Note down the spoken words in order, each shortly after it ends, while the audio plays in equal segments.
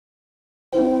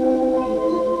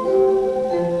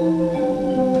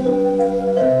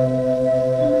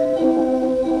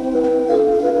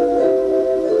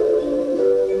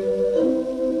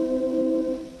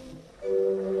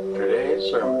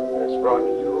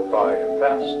by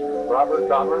Pastor Robert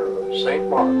Dahmer of St.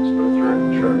 Mark's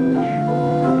Lutheran Church.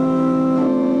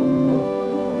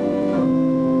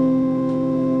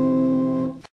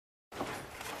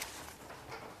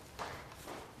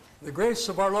 The grace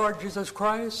of our Lord Jesus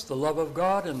Christ, the love of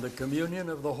God, and the communion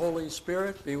of the Holy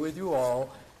Spirit be with you all.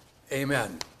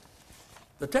 Amen.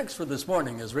 The text for this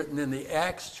morning is written in the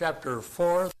Acts chapter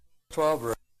 4,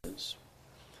 12 verses.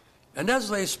 And as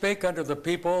they spake unto the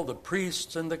people, the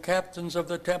priests and the captains of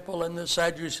the temple and the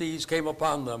Sadducees came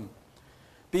upon them,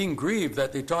 being grieved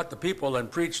that they taught the people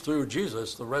and preached through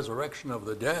Jesus the resurrection of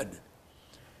the dead.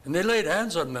 And they laid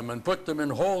hands on them and put them in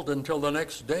hold until the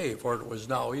next day, for it was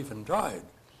now eventide.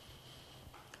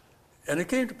 And it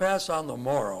came to pass on the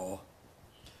morrow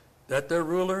that their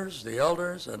rulers, the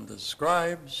elders, and the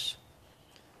scribes,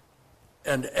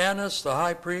 and Annas the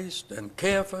high priest, and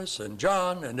Caiaphas, and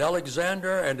John, and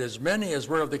Alexander, and as many as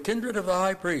were of the kindred of the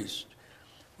high priest,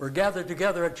 were gathered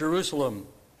together at Jerusalem.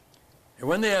 And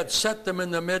when they had set them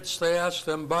in the midst, they asked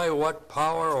them, By what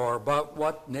power or by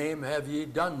what name have ye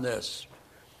done this?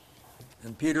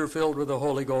 And Peter, filled with the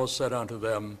Holy Ghost, said unto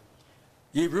them,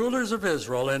 Ye rulers of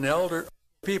Israel, and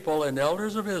people and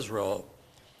elders of Israel,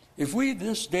 if we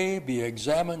this day be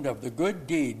examined of the good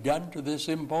deed done to this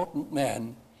impotent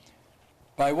man,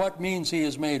 by what means he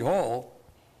is made whole,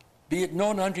 be it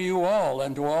known unto you all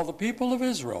and to all the people of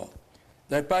Israel,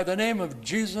 that by the name of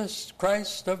Jesus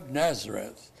Christ of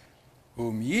Nazareth,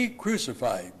 whom ye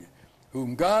crucified,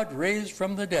 whom God raised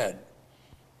from the dead,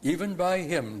 even by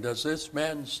him does this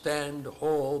man stand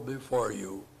whole before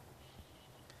you.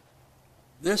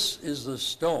 This is the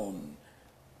stone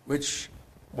which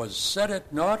was set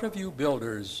at naught of you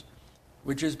builders,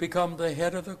 which is become the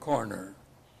head of the corner.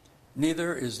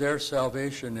 Neither is there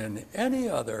salvation in any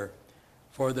other,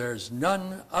 for there's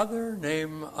none other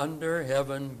name under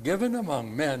heaven given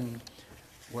among men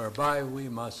whereby we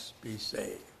must be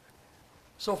saved.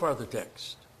 So far the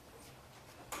text.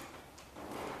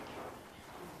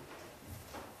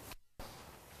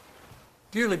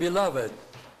 Dearly beloved,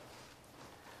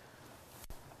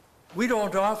 we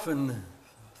don't often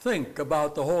think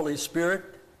about the Holy Spirit,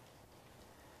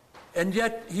 and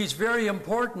yet he's very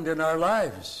important in our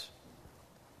lives.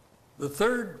 The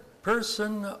third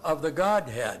person of the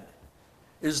Godhead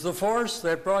is the force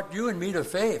that brought you and me to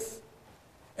faith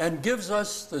and gives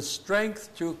us the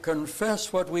strength to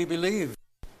confess what we believe.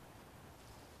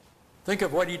 Think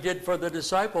of what he did for the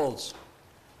disciples.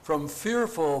 From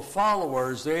fearful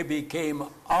followers, they became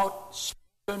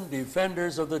outspoken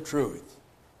defenders of the truth.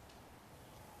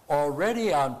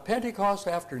 Already on Pentecost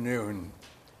afternoon,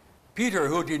 Peter,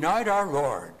 who denied our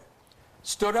Lord,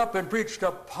 stood up and preached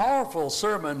a powerful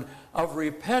sermon of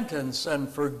repentance and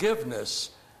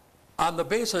forgiveness on the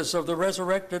basis of the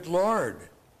resurrected Lord.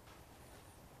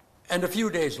 And a few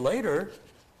days later,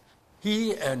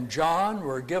 he and John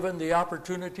were given the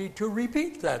opportunity to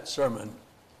repeat that sermon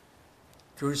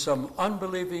to some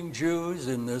unbelieving Jews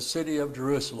in the city of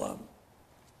Jerusalem.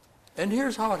 And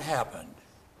here's how it happened.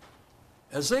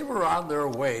 As they were on their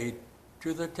way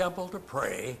to the temple to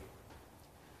pray,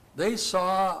 they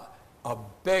saw a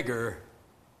beggar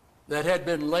that had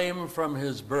been lame from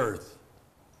his birth.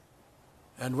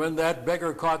 And when that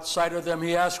beggar caught sight of them,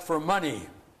 he asked for money.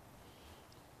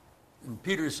 And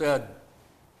Peter said,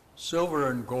 Silver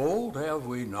and gold have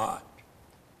we not,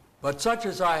 but such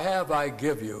as I have I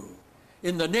give you.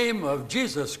 In the name of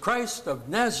Jesus Christ of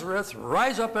Nazareth,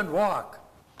 rise up and walk.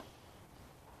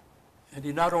 And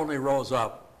he not only rose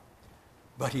up,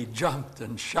 but he jumped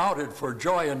and shouted for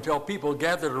joy until people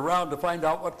gathered around to find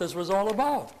out what this was all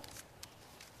about.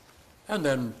 And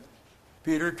then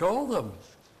Peter told them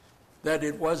that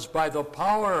it was by the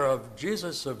power of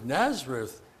Jesus of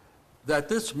Nazareth that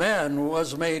this man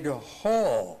was made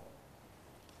whole.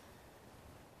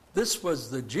 This was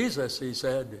the Jesus, he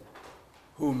said,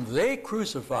 whom they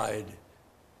crucified,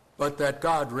 but that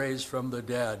God raised from the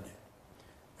dead.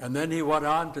 And then he went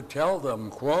on to tell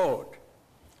them, quote,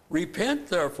 Repent,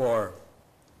 therefore,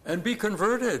 and be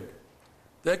converted,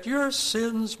 that your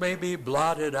sins may be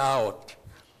blotted out,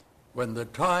 when the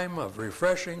time of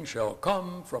refreshing shall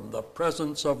come from the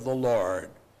presence of the Lord.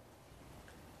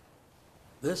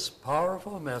 This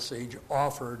powerful message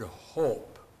offered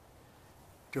hope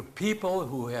to people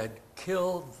who had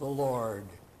killed the Lord,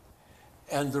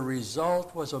 and the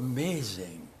result was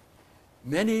amazing.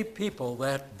 Many people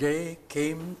that day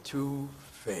came to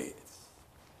faith.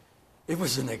 It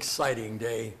was an exciting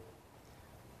day,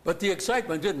 but the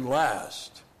excitement didn't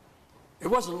last. It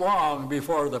wasn't long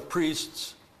before the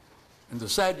priests and the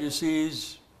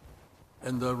Sadducees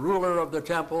and the ruler of the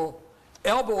temple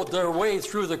elbowed their way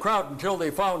through the crowd until they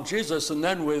found Jesus, and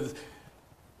then with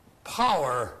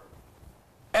power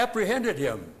apprehended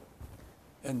him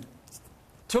and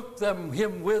took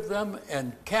him with them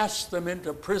and cast them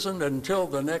into prison until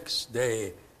the next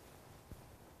day.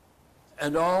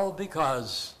 And all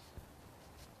because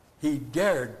he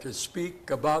dared to speak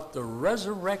about the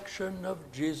resurrection of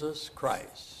Jesus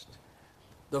Christ.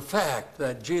 The fact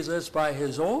that Jesus, by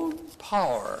his own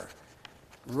power,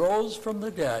 rose from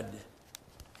the dead.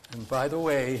 And by the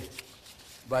way,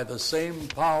 by the same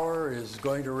power is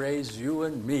going to raise you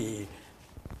and me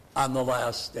on the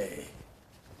last day.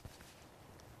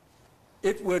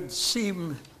 It would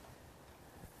seem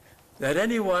that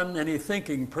any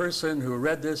thinking person who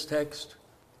read this text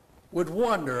would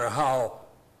wonder how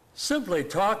simply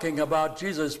talking about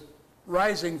Jesus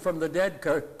rising from the dead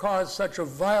caused such a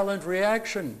violent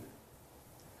reaction.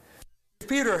 If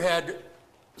Peter had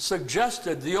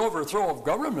suggested the overthrow of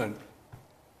government,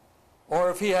 or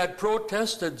if he had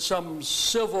protested some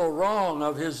civil wrong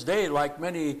of his day like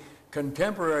many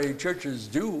contemporary churches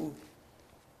do,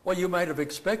 well, you might have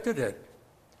expected it.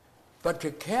 But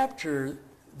to capture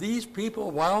these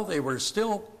people while they were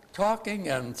still talking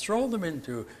and throw them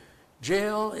into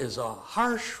jail is a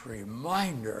harsh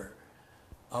reminder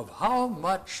of how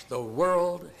much the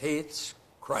world hates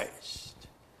Christ.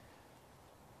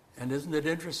 And isn't it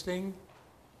interesting?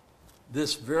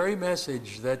 This very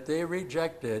message that they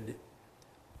rejected,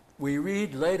 we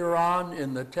read later on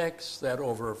in the text that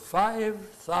over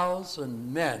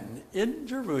 5,000 men in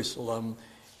Jerusalem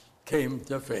came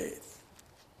to faith.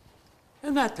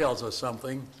 And that tells us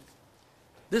something.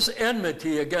 This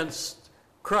enmity against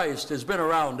Christ has been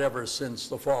around ever since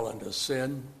the fall into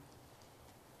sin.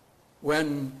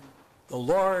 When the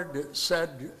Lord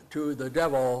said to the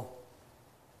devil,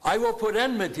 "I will put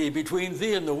enmity between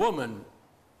thee and the woman,"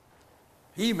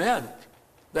 he meant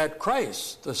that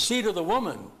Christ, the seed of the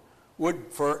woman,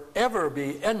 would forever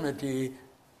be enmity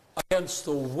against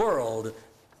the world,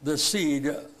 the seed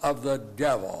of the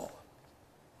devil.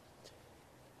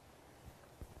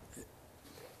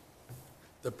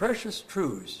 The precious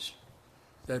truths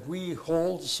that we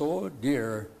hold so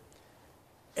dear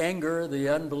anger the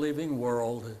unbelieving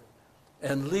world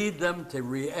and lead them to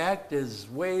react as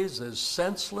ways as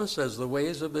senseless as the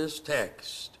ways of this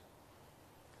text.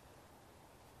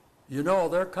 You know,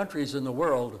 there are countries in the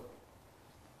world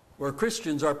where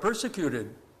Christians are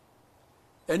persecuted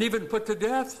and even put to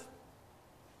death.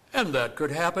 And that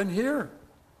could happen here.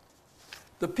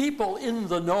 The people in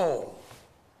the know,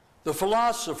 the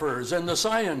philosophers and the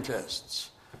scientists,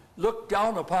 look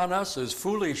down upon us as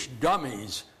foolish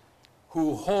dummies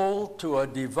who hold to a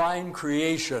divine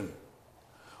creation,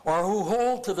 or who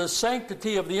hold to the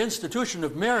sanctity of the institution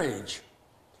of marriage.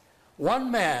 One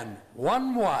man,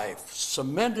 one wife,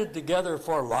 cemented together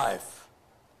for life.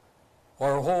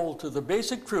 Or hold to the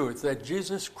basic truth that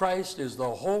Jesus Christ is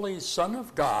the Holy Son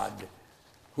of God,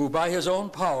 who by his own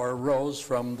power rose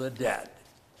from the dead.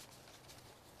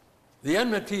 The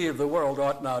enmity of the world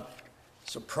ought not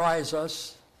surprise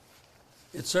us.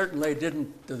 It certainly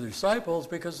didn't the disciples,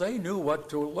 because they knew what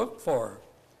to look for.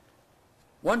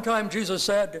 One time Jesus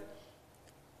said,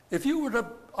 "If you were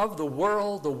of the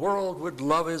world would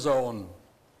love his own.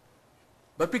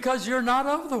 But because you're not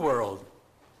of the world,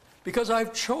 because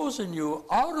I've chosen you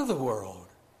out of the world,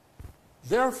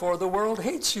 therefore the world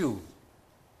hates you."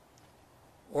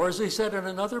 Or as he said in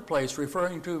another place,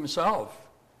 referring to himself,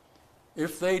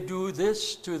 "If they do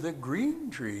this to the green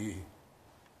tree,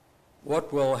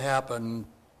 what will happen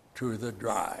to the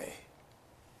dry?"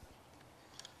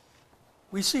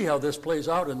 We see how this plays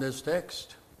out in this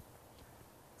text.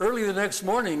 Early the next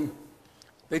morning,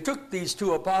 they took these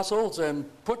two apostles and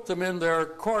put them in their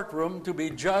courtroom to be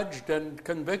judged and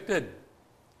convicted.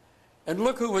 And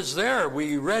look who was there,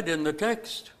 we read in the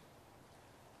text.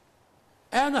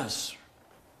 Annas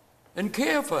and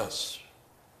Caiaphas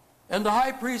and the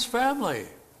high priest family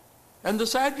and the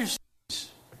Sadducees.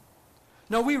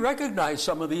 Now we recognize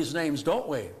some of these names, don't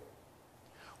we?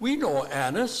 We know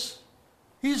Annas.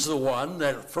 He's the one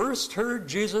that first heard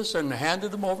Jesus and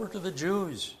handed him over to the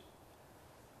Jews.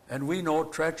 And we know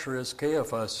treacherous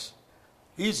Caiaphas.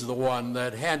 He's the one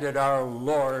that handed our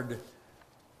Lord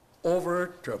over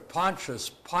to Pontius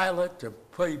Pilate to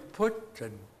be put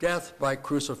to death by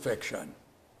crucifixion.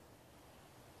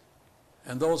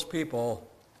 And those people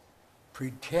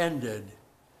pretended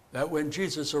that when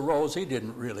Jesus arose, he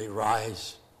didn't really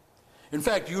rise. In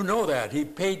fact, you know that. He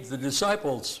paid the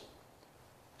disciples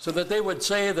so that they would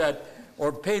say that,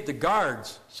 or paid the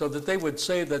guards so that they would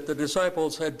say that the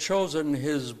disciples had chosen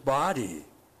his body.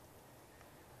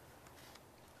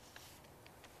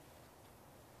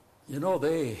 You know,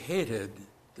 they hated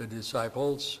the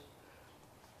disciples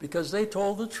because they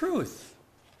told the truth.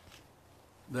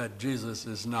 that Jesus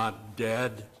is not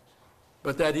dead,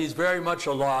 but that he's very much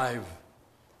alive,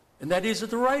 and that he's at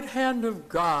the right hand of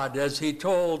God, as he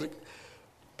told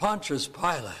Pontius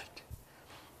Pilate.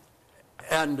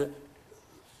 And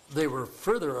they were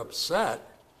further upset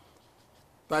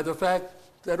by the fact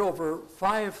that over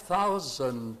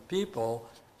 5,000 people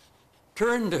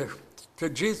turned to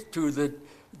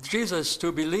Jesus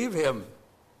to believe him.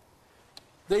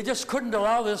 They just couldn't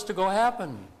allow this to go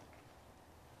happen.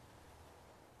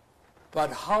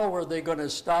 But how were they going to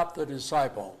stop the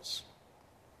disciples?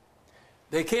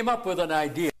 They came up with an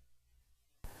idea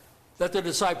that the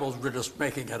disciples were just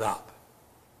making it up.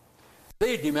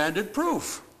 They demanded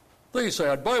proof. They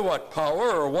said, "By what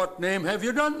power or what name have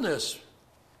you done this?"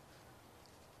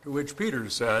 To which Peter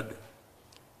said,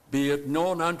 "Be it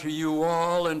known unto you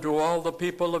all and to all the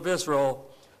people of Israel,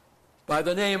 by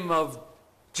the name of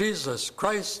Jesus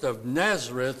Christ of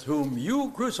Nazareth, whom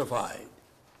you crucified,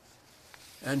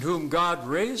 and whom God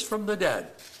raised from the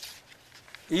dead,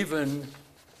 even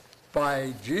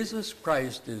by Jesus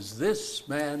Christ is this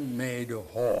man made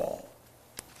whole."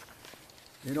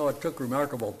 You know, it took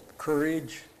remarkable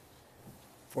courage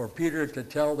for Peter to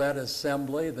tell that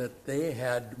assembly that they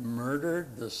had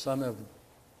murdered the Son of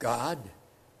God.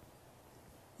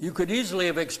 You could easily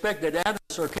have expected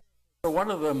Annas or one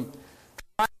of them to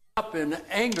rise up in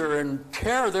anger and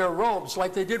tear their robes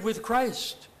like they did with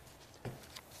Christ.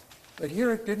 But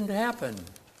here it didn't happen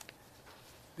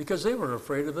because they were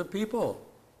afraid of the people.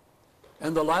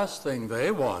 And the last thing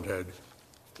they wanted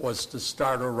was to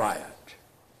start a riot.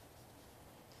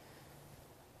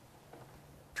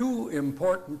 Two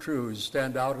important truths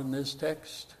stand out in this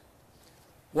text.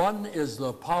 One is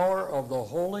the power of the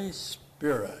Holy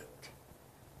Spirit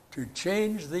to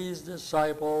change these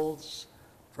disciples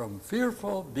from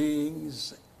fearful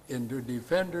beings into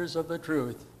defenders of the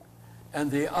truth.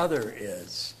 And the other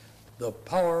is the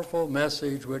powerful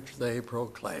message which they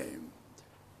proclaimed.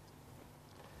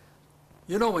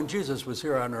 You know, when Jesus was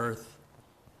here on earth,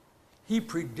 he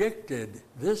predicted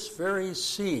this very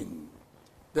scene,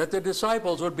 that the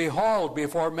disciples would be hauled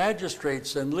before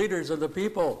magistrates and leaders of the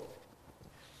people.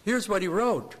 Here's what he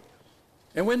wrote: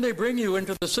 "And when they bring you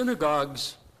into the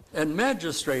synagogues and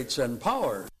magistrates and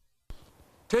powers,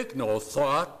 take no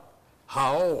thought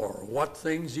how or what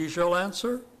things ye shall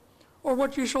answer, or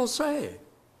what ye shall say.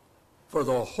 For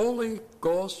the Holy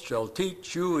Ghost shall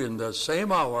teach you in the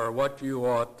same hour what you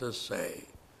ought to say."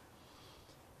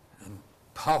 And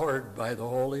powered by the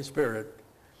Holy Spirit,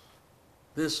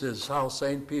 this is how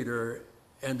St. Peter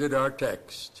ended our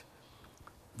text.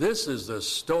 "This is the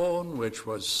stone which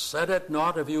was set at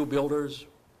naught of you builders,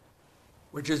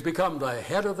 which has become the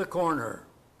head of the corner.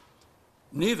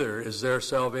 Neither is there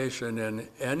salvation in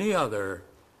any other,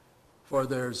 for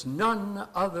there's none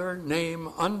other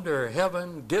name under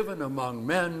heaven given among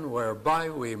men whereby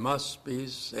we must be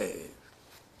saved."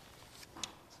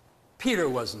 Peter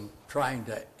wasn't trying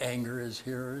to anger his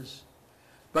hearers,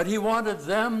 but he wanted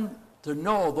them to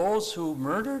know, those who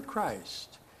murdered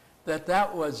Christ, that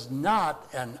that was not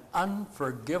an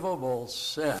unforgivable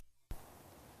sin,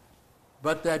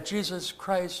 but that Jesus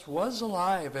Christ was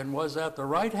alive and was at the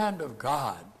right hand of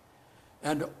God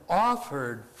and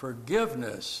offered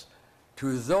forgiveness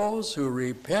to those who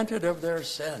repented of their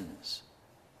sins.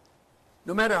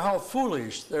 No matter how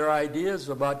foolish their ideas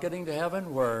about getting to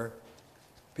heaven were,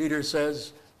 Peter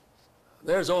says,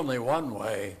 there's only one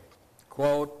way,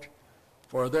 quote,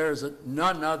 "For there's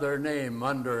none other name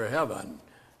under heaven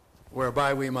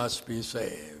whereby we must be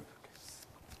saved."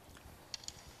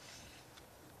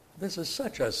 This is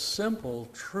such a simple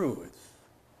truth,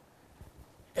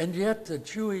 and yet the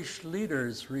Jewish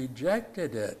leaders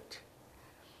rejected it.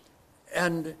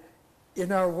 And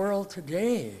in our world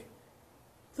today,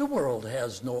 the world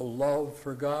has no love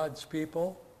for God's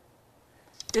people.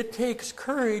 It takes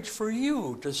courage for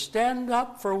you to stand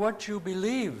up for what you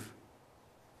believe.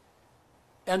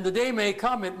 And the day may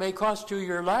come, it may cost you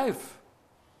your life,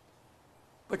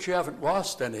 but you haven't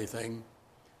lost anything.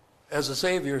 As the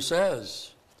Savior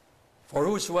says, "For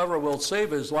whosoever will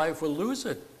save his life will lose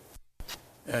it,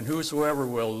 and whosoever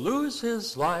will lose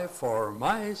his life for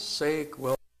my sake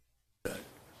will lose it."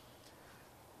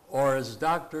 Or as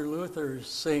Dr. Luther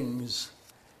sings,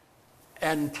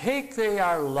 "And take they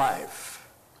our life,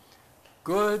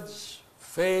 goods,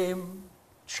 fame,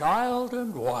 child,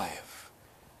 and wife,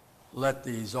 let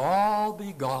these all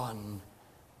be gone,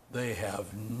 they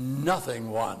have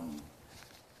nothing won.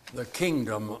 The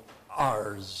kingdom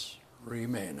ours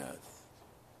remaineth."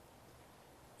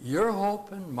 Your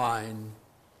hope and mine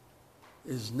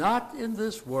is not in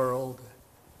this world,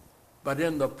 but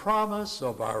in the promise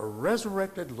of our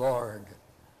resurrected Lord,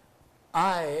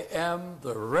 I am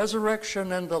the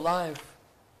resurrection and the life.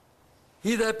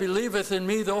 He that believeth in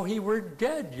me, though he were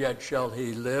dead, yet shall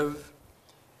he live.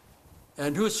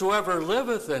 And whosoever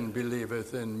liveth and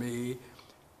believeth in me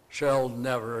shall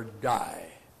never die.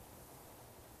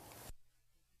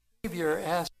 The Savior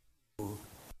asked you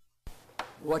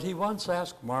what he once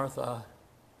asked Martha,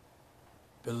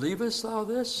 believest thou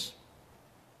this?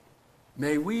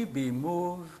 May we be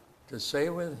moved to say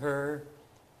with her,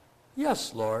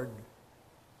 yes, Lord,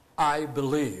 I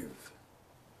believe.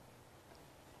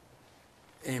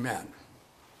 Amen.